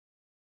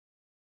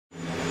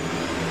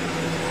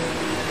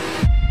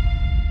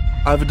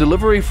I have a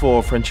delivery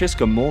for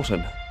Francesca Morton.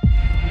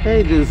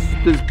 Hey,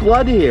 there's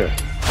blood here.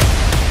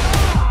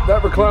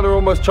 That recliner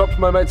almost chopped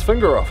my mate's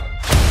finger off.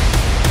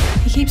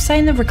 He keeps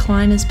saying the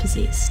recliner's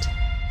possessed.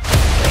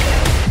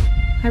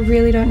 I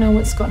really don't know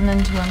what's gotten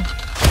into him.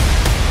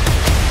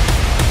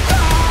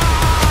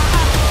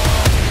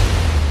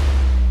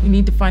 We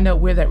need to find out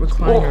where that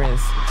recliner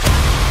is.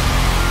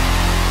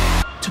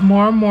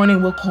 Tomorrow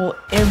morning, we'll call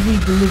every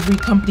delivery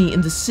company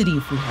in the city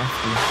if we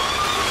have to.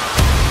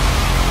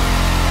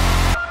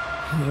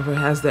 Whoever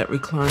has that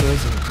recliner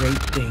is in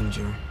great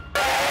danger.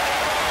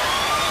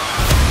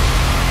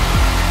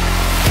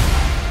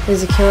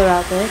 There's a killer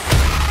out there.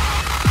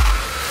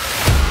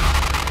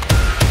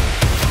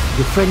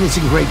 Your friend is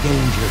in great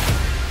danger.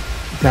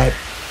 That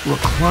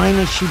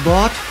recliner she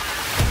bought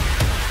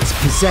is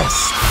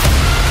possessed.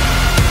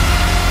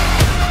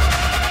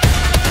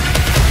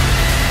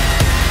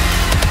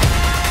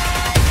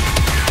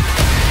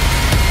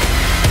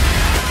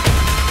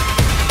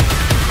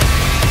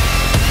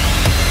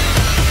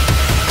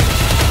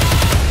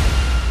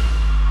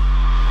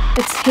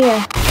 It's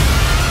here.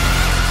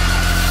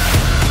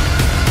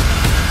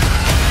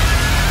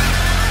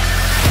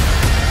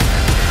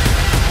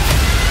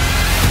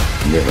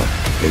 Never,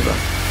 ever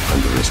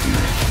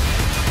underestimate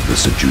the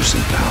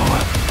seducing power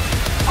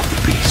of the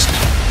beast.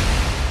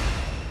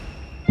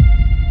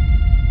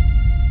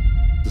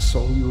 The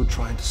soul you were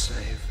trying to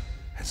save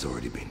has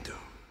already been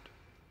doomed.